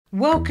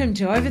Welcome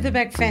to Over the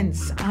Back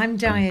Fence. I'm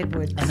Di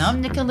Edwards. And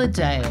I'm Nicola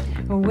Dale.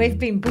 Well, we've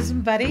been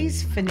bosom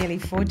buddies for nearly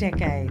 4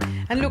 decades.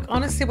 And look,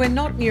 honestly, we're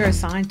not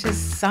neuroscientists,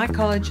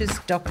 psychologists,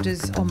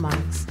 doctors or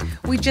monks.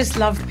 We just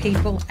love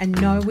people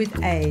and know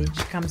with age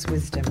comes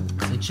wisdom.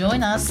 So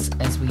join us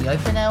as we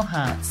open our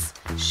hearts,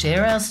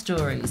 share our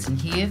stories and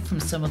hear from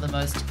some of the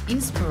most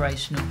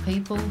inspirational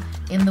people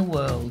in the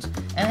world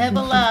and have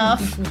a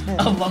laugh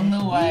along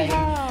the way.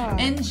 Yeah.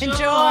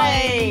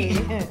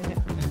 Enjoy!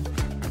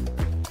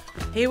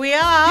 Here we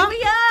are.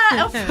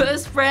 Our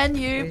first brand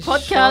new We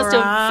podcast, sure our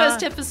are.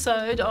 first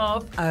episode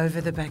of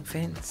Over the Back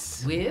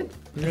Fence. with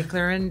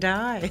Nicola and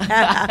Di.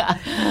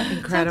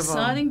 Incredible. It's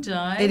exciting,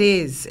 Di. It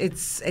is.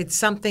 It's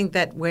something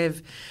that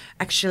we've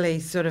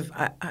actually sort of,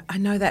 I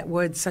know that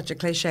word's such a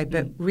cliche,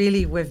 but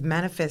really we've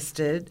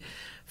manifested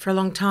for a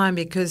long time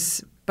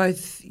because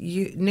both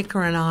you,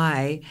 Nicola and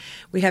I,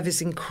 we have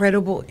this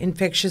incredible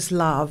infectious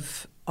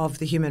love of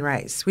the human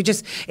race.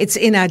 It's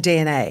in our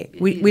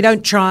DNA. We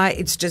don't try,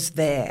 it's just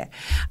there.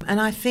 And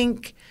I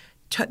think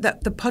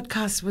that the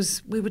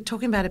podcast we were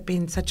talking about it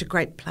being such a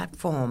great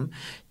platform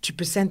to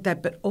present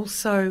that, but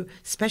also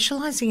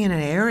specialising in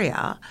an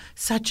area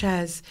such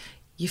as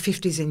your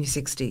 50s and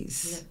your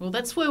 60s. Yeah. Well,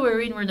 that's where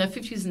we're in. We're in our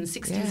 50s and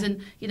 60s.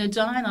 Yeah. And,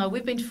 Di and I,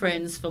 we've been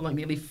friends for like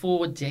nearly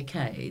 4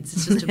 decades.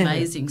 It's just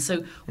amazing.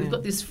 So we've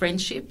got this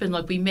friendship and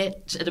we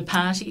met at a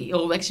party,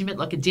 or actually met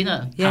like a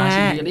dinner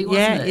party really,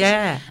 wasn't it?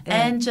 Yeah.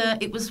 And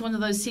it was one of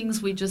those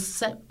things we just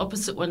sat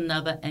opposite one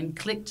another and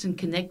clicked and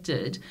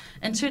connected.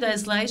 And 2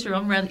 days later,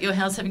 I'm around at your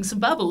house having some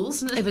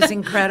bubbles. It was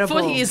incredible.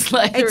 40 years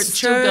later, it's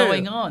still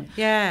going on.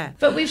 Yeah.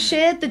 But we've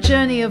shared the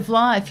journey of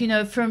life,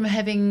 from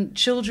having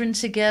children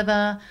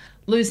together,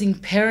 losing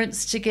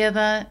parents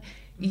together.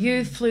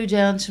 You flew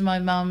down to my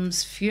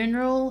mum's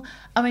funeral.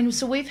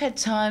 So we've had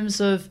times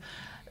of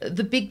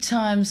the big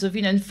times of,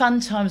 and fun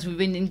times. We've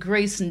been in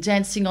Greece and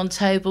dancing on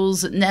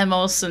tables at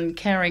Namos and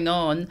carrying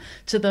on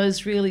to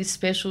those really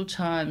special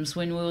times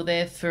when we were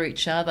there for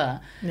each other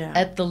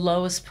at the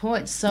lowest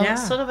point. So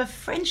it's sort of a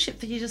friendship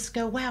that you just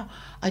go, wow,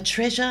 I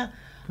treasure.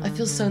 I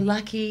feel so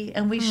lucky,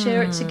 and we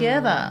share it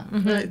together.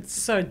 It's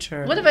so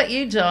true. What about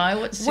you, Di?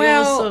 What's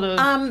your sort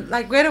of...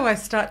 where do I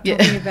start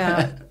talking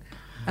about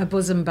a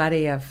bosom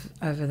buddy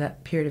over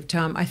that period of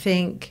time? I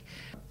think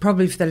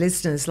probably for the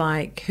listeners,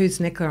 who's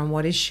Nicola and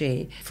what is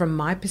she? From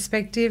my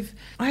perspective,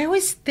 I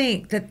always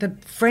think that the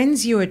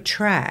friends you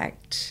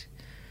attract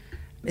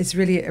is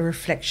really a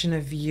reflection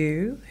of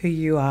you, who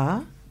you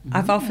are.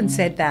 I've often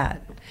said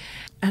that.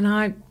 And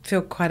I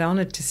feel quite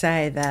honoured to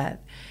say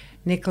that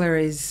Nicola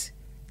is...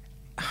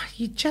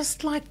 You're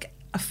just like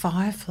a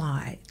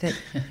firefly that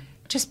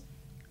just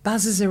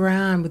buzzes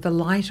around with the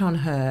light on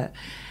her,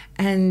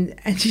 and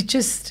you're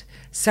just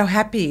so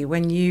happy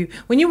when you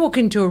walk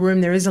into a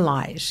room. There is a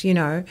light,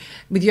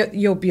 with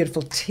your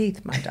beautiful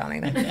teeth, my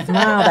darling.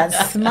 That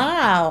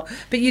smile.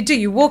 But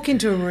you walk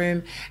into a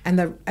room and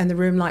the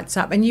room lights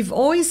up, and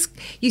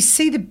you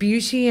see the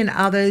beauty in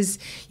others.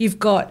 You've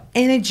got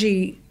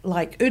energy,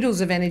 like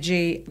oodles of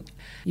energy.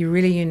 You're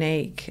really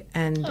unique,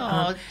 and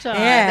that's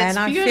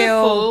and beautiful. I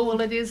feel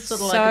well, it is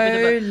sort of so like a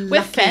bit of we're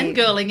lucky.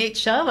 fangirling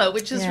each other,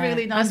 which is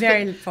really nice. I'm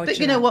very but fortunate.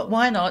 you know what?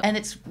 Why not? And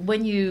it's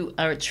when you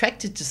are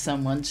attracted to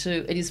someone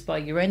too. It is by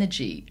your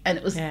energy, and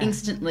it was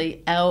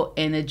instantly our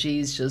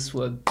energies just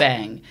were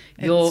bang.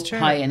 You're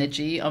high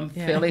energy. I'm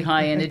fairly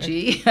high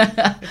energy.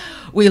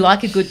 We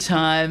like a good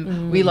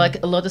time. We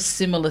like a lot of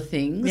similar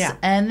things,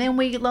 and then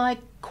we like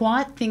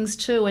quiet things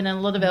too, and a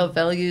lot of our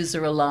values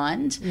are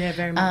aligned. Yeah,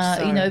 very much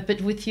so.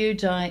 But with you,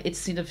 Di,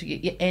 it's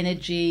your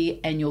energy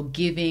and your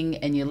giving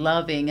and your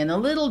loving, and a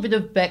little bit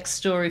of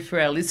backstory for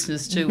our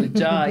listeners too with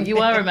Di. You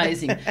are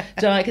amazing,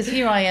 Di, because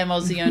here I am, I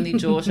was the only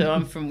daughter.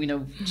 I'm from,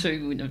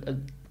 two,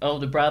 an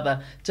older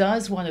brother.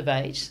 Di's one of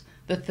 8.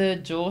 The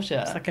third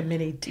daughter. It's like a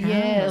mini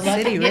town,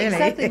 city, really.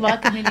 Exactly,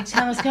 like a mini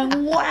town. I was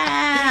going,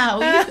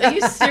 wow, are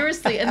you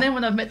seriously? And then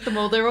when I've met them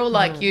all, they're all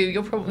like you.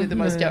 You're probably the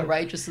most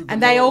outrageous of them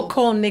And they all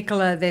call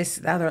Nicola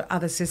their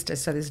other sister,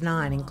 so there's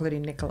 9,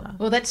 including Nicola.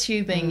 Well, that's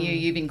you being you.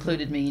 You've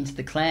included me into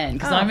the clan.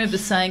 Because I remember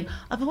saying,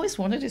 I've always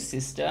wanted a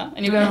sister.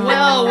 And you're going,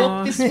 well,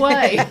 walk this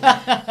way.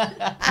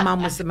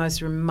 Mum was the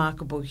most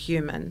remarkable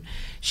human.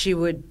 She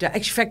would...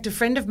 in fact, a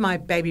friend of my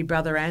baby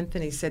brother,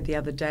 Anthony, said the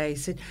other day, he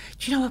said,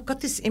 do you know, I've got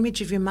this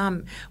image of your mum.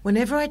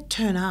 Whenever I'd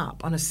turn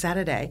up on a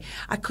Saturday,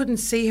 I couldn't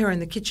see her in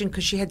the kitchen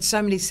because she had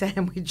so many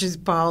sandwiches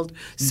piled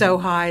so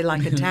high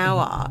like a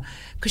tower,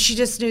 because she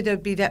just knew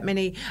there'd be that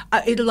many.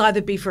 It'll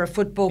either be for a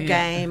football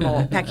game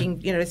or packing,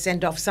 to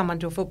send off someone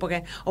to a football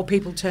game, or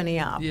people turning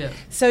up. Yeah.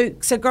 So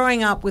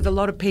growing up with a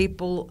lot of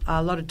people,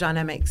 a lot of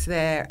dynamics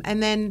there,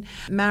 and then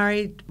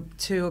married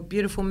to a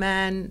beautiful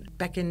man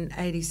back in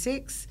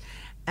 86.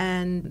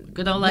 And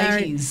good old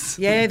ladies.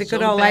 Yeah, the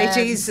good old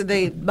ladies,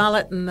 the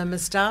mullet and the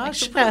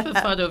moustache. I put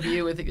a photo of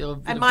you with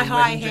and my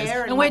high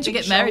hair. And where'd you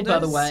get married, by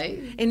the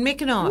way? In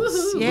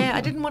Mykonos. Yeah,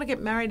 I didn't want to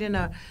get married in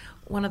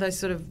one of those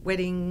sort of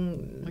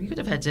wedding. Well, you could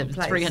have had to have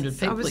places. 300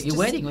 people at your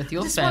wedding with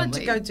your just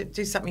family. wanted to go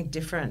do something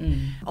different.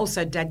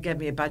 Also, Dad gave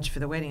me a budget for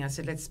the wedding. I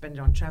said, let's spend it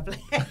on travelling.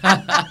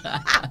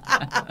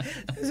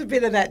 There's a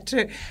bit of that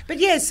too. But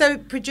yeah, so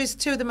produced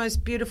two of the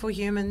most beautiful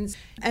humans.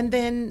 And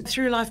then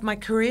through life, my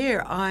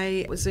career,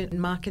 I was in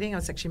marketing. I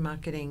was actually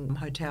marketing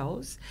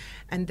hotels,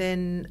 and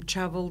then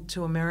travelled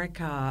to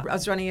America. I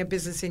was running a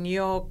business in New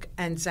York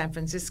and San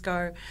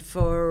Francisco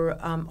for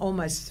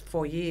almost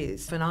 4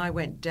 years. And I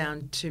went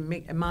down to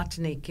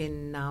Martinique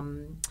in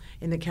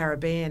the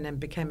Caribbean and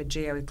became a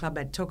GO with Club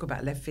Med. Talk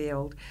about left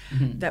field.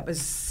 That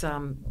was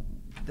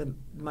the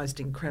most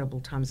incredible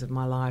times of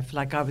my life.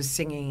 Like, I was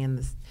singing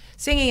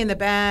in the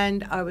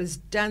band, I was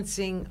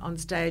dancing on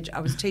stage, I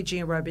was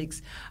teaching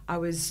aerobics, I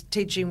was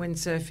teaching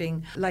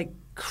windsurfing, like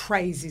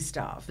crazy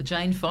stuff. The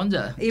Jane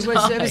Fonda. It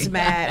was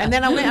mad. And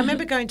then I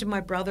remember going to my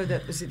brother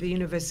that was at the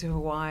University of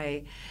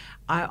Hawaii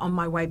on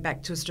my way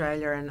back to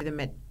Australia, and I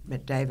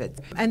met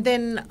David. And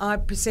then I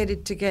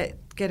proceeded to get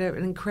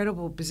an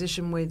incredible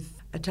position with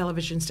a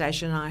television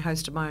station. I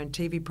hosted my own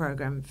TV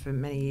program for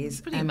many years.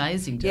 Pretty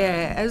amazing, Dad.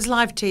 Yeah, it was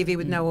live TV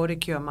with no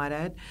autocue, I might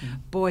add.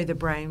 Boy, the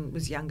brain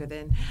was younger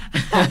then.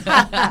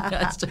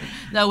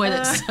 No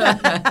edits.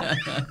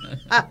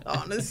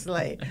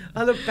 Honestly,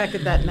 I look back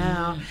at that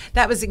now.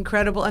 That was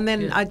incredible. And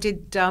then I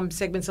did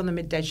segments on the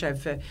Midday Show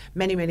for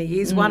many, many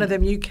years. One of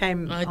them you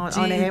came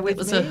on air with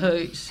me. It was a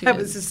hoot. That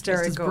was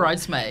hysterical. Just as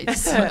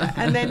bridesmaids.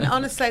 And then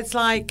honestly, it's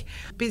like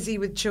busy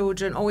with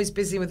children, always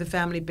busy with the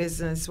family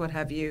business, what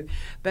have you.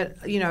 But,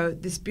 you know,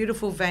 this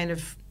beautiful vein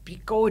of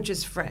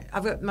gorgeous friends.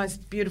 I've got the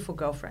most beautiful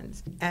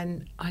girlfriends.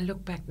 And I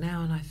look back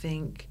now and I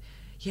think,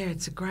 yeah,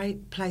 it's a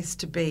great place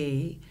to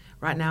be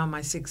right now in my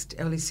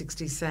early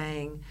 60s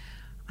saying,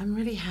 I'm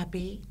really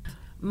happy.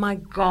 My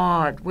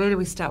God, where do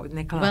we start with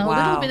Nicola? Well, wow.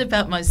 a little bit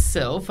about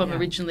myself. I'm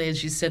originally,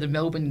 as you said, a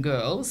Melbourne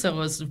girl. So I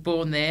was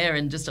born there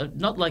and just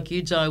not like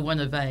you, Joe,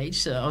 one of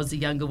age. So I was the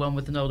younger one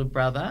with an older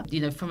brother. You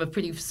know, from a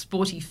pretty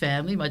sporty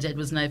family. My dad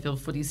was an AFL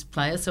footy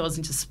player, so I was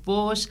into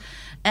sport.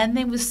 And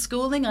then with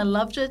schooling, I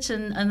loved it.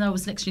 And I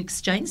was an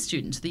exchange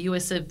student to the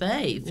US of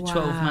A for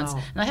 12 months.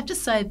 And I have to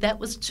say that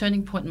was a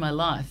turning point in my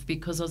life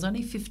because I was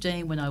only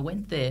 15 when I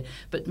went there.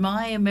 But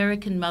my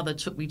American mother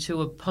took me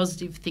to a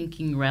positive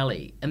thinking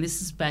rally. And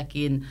this is back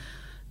in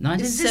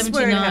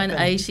 1979,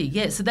 80.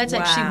 Yeah, so that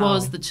actually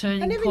was the turning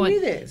point. I never knew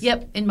this.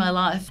 Yep, in my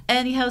life.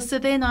 Anyhow, so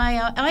then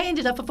I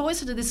ended up, I've always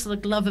had this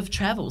like love of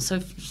travel,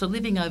 so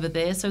living over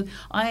there. So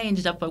I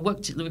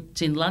worked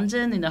in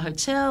London in a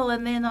hotel,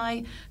 and then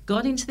I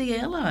got into the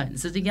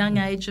airlines at a young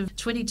age of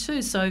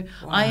 22. So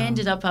I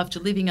ended up, after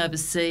living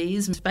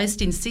overseas,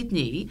 based in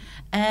Sydney,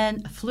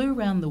 and flew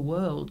around the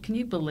world. Can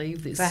you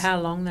believe this? For how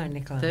long though,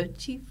 Nicola?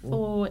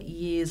 34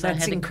 years. That's I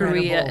had incredible.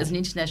 a career as an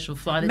international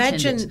flight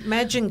attendant.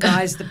 Imagine,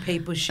 guys, the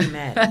people she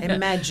met.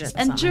 Imagine.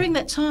 And something. during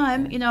that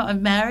time, you know,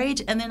 I'm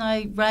married, and then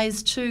I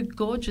raised two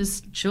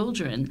gorgeous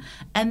children,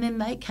 and then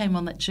they came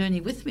on that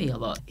journey with me a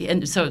lot.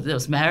 And so I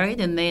was married,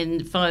 and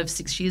then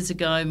 5-6 years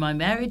ago, my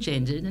marriage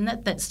ended, and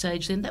at that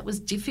stage then, that was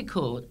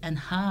difficult and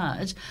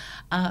hard.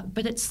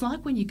 But it's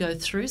like when you go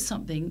through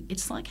something,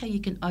 it's like how you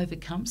can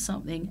overcome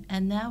something,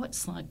 and now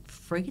it's like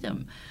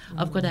freedom.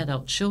 I've got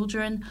adult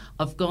children.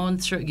 I've gone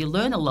through. You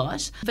learn a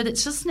lot, but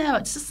it's just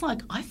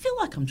like I feel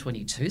like I'm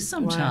 22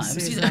 sometimes. Wow,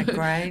 isn't that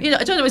great? You know,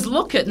 I don't always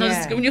look at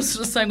it. When you're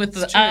sort of saying with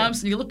the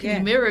arms, and you look in the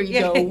mirror, you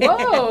go,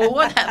 "Whoa,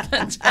 what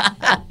happened?"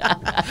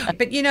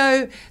 But you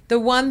know, the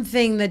one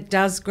thing that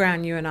does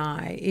ground you and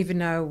I, even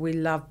though we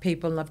love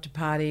people, love to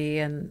party,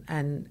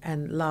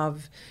 and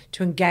love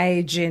to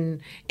engage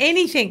in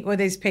anything with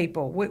these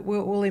people,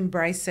 we'll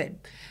embrace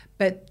it.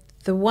 But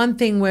the one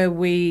thing where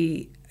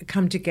we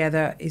come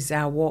together is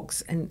our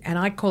walks, and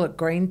I call it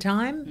green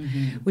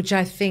time, which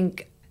I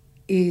think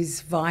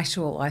is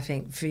vital, I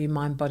think, for your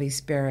mind, body,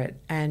 spirit.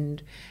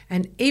 And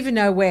even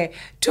though we're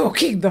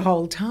talking the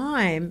whole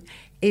time,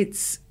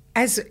 it's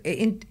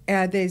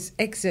there's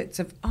excerpts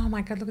of, oh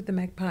my God, look at the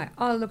magpie.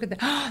 Oh, look at that.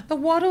 Oh, the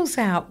wattle's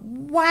out.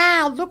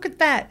 Wow, look at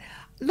that.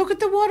 Look at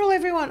the wattle,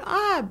 everyone.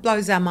 It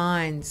blows our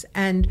minds.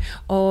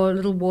 Or a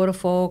little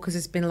waterfall because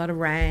there's been a lot of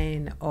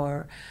rain,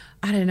 or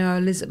I don't know, a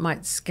lizard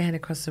might scan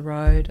across the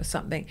road or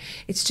something.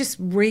 It's just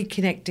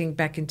reconnecting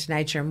back into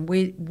nature, and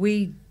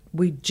we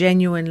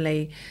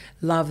genuinely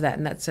love that,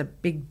 and that's a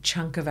big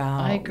chunk of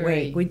our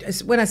week.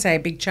 When I say a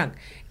big chunk,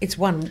 it's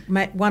one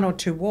or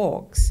two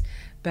walks,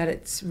 but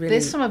it's really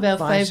There's some of our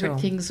vital. favourite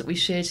things that we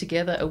share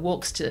together are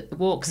walks,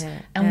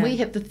 and we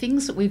have the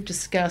things that we've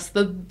discussed,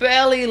 the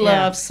belly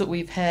laughs that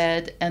we've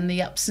had, and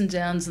the ups and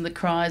downs and the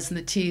cries and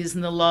the tears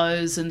and the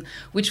lows, and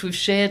which we've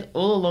shared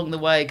all along the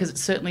way, because it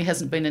certainly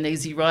hasn't been an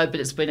easy ride, but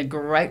it's been a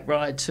great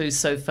ride too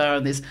so far,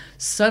 and there's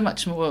so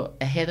much more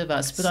ahead of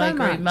us. But I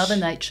agree, Mother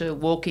Nature,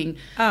 walking,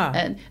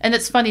 and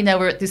it's funny now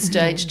we're at this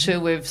stage too,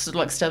 we've sort of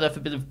like started off a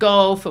bit of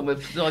golf, and we're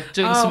like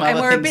doing some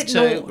other things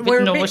too.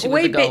 We're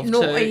a bit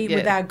naughty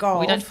with our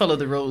golf. We don't follow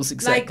the rules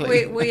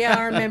exactly. Like we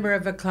are a member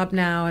of a club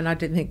now, and I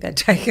didn't think they'd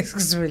take us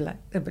because we're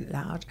a bit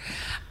loud.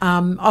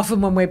 Often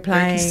when we're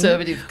playing,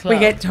 conservative club, we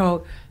get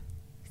told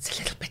it's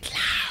a little bit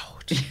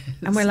loud,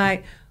 and we're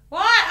like,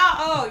 What?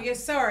 Oh, you're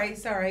sorry,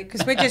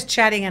 because we're just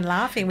chatting and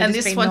laughing. We're And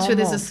just this being one too,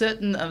 there's normal. a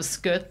certain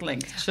skirt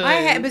length too.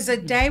 It was a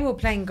day we were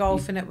playing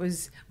golf and it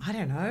was, I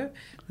don't know,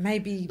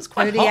 maybe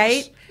quite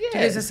 38 hot.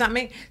 degrees or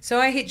something. So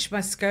I hitched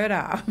my skirt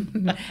up.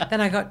 Then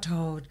I got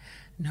told,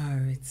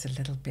 no, it's a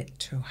little bit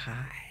too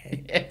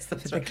high Yes, for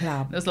that's the right.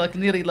 club. It was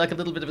nearly like a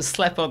little bit of a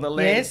slap on the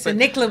leg. Yes, and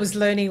Nicola was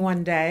learning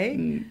one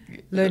day,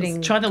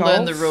 trying to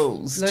learn the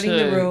rules. learning too.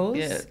 the rules.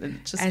 Yeah,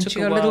 it just and took she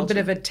a got a little while bit to-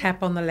 of a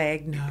tap on the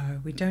leg. No,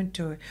 we don't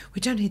do it.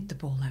 We don't hit the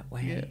ball that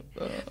way.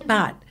 Yeah.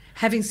 But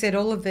having said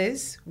all of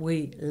this,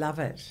 we love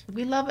it.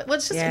 We love it. Well,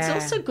 it's Yeah.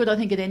 also good, I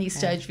think, at any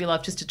stage of your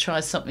life just to try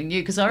something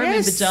new. Because I remember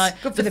Yes,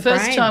 good for the the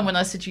first brain. time when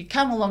I said to you,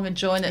 come along and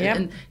join it. Yep.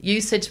 And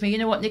you said to me, you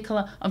know what,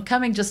 Nicola, I'm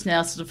coming just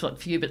now sort of like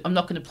for you, but I'm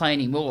not going to play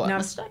anymore. No.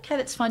 I said, okay,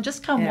 that's fine.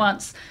 Just come Yeah.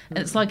 once. And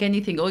it's like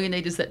anything. All you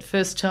need is that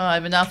first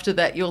time. And after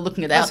that, you're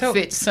looking at I was hooked.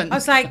 outfits. And I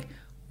was like,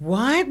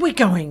 why are we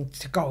going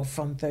to golf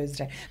on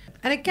Thursday?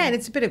 And again,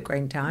 it's a bit of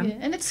green time. Yeah,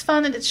 and it's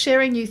fun and it's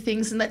sharing new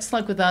things, and that's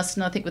like with us,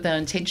 and I think with our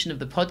intention of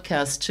the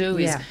podcast too,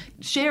 is Yeah.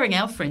 sharing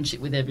our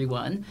friendship with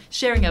everyone,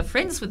 sharing our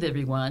friends with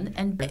everyone,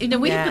 and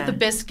we've Yeah. got the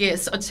best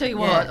guests. I tell you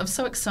Yeah. what, I'm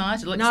so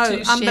excited. Like, No,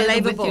 to share them with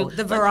unbelievable. you.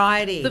 The Like,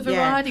 variety. the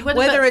variety. Yeah. What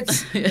Whether about-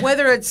 it's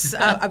whether it's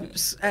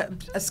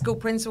a school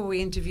principal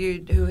we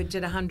interviewed who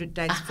did 100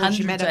 dates before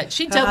she 100 met dates.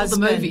 She her doubled the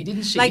husband. movie,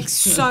 didn't she? Like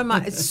so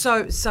much. It's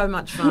so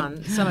much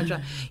fun. So much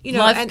fun. You know,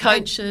 life and-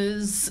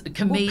 coaches, well,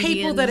 comedians,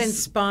 people that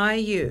inspire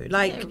you,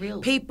 like Yeah,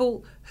 real.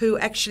 people who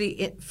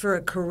actually, for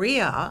a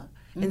career,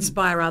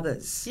 inspire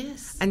others.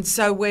 Yes. And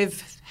so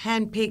we've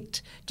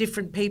handpicked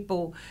different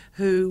people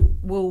who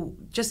will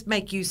just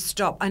make you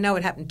stop. I know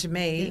it happened to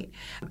me,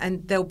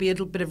 and there'll be a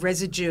little bit of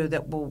residue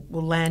that will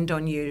land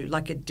on you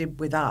like it did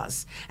with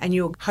us. And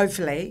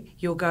hopefully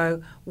you'll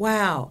go,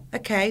 wow,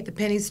 okay, the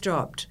penny's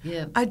dropped.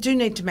 Yeah. I do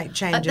need to make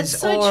changes. that's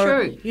so or,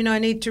 true. You know, I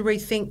need to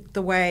rethink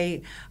the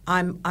way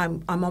I'm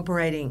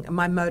operating.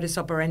 My modus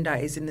operandi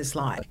is in this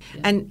life.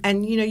 And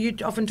you know, you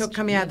often talk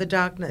coming out of the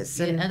darkness.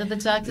 Yeah, and, out of the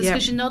darkness, Yeah.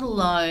 because you're not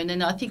alone,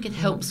 and I think it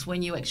helps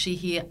when you actually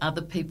hear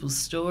other people's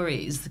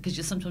stories, because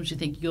sometimes you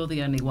think you're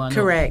the only one. or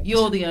Correct.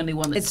 You're the only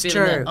one that's It's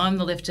feeling true. that. I'm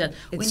the left out.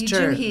 When It's you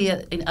true. do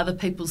hear in other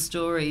people's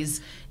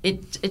stories,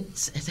 it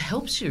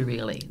helps you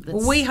really.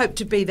 Well, we hope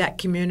to be that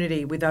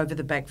community with Over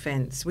the Back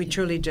Fence. We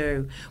truly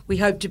do. We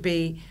hope to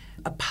be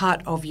a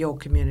part of your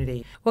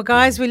community. Well,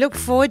 guys, we look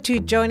forward to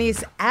joining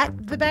us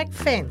at the Back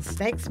Fence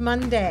next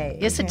Monday.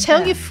 Yeah, so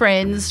tell your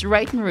friends,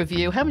 rate and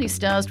review. How many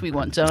stars do we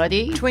want,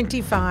 Didi?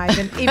 25,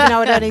 and even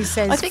though it only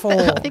says I think 4.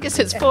 I think it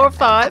says 4 or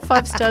 5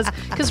 stars.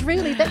 Because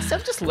really, I'm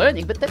just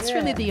learning, but that's Yeah.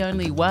 really the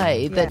only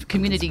way Yeah. that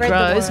community Spread the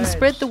grows and word.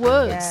 spread the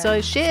word. Yeah,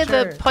 So share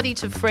true. the potty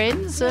to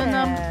friends, and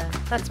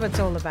That's what it's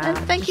all about. and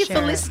thank to you for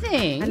share it.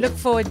 listening. And look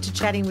forward to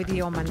chatting with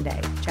you on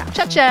Monday. Ciao.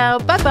 Ciao, ciao.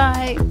 Bye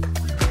bye.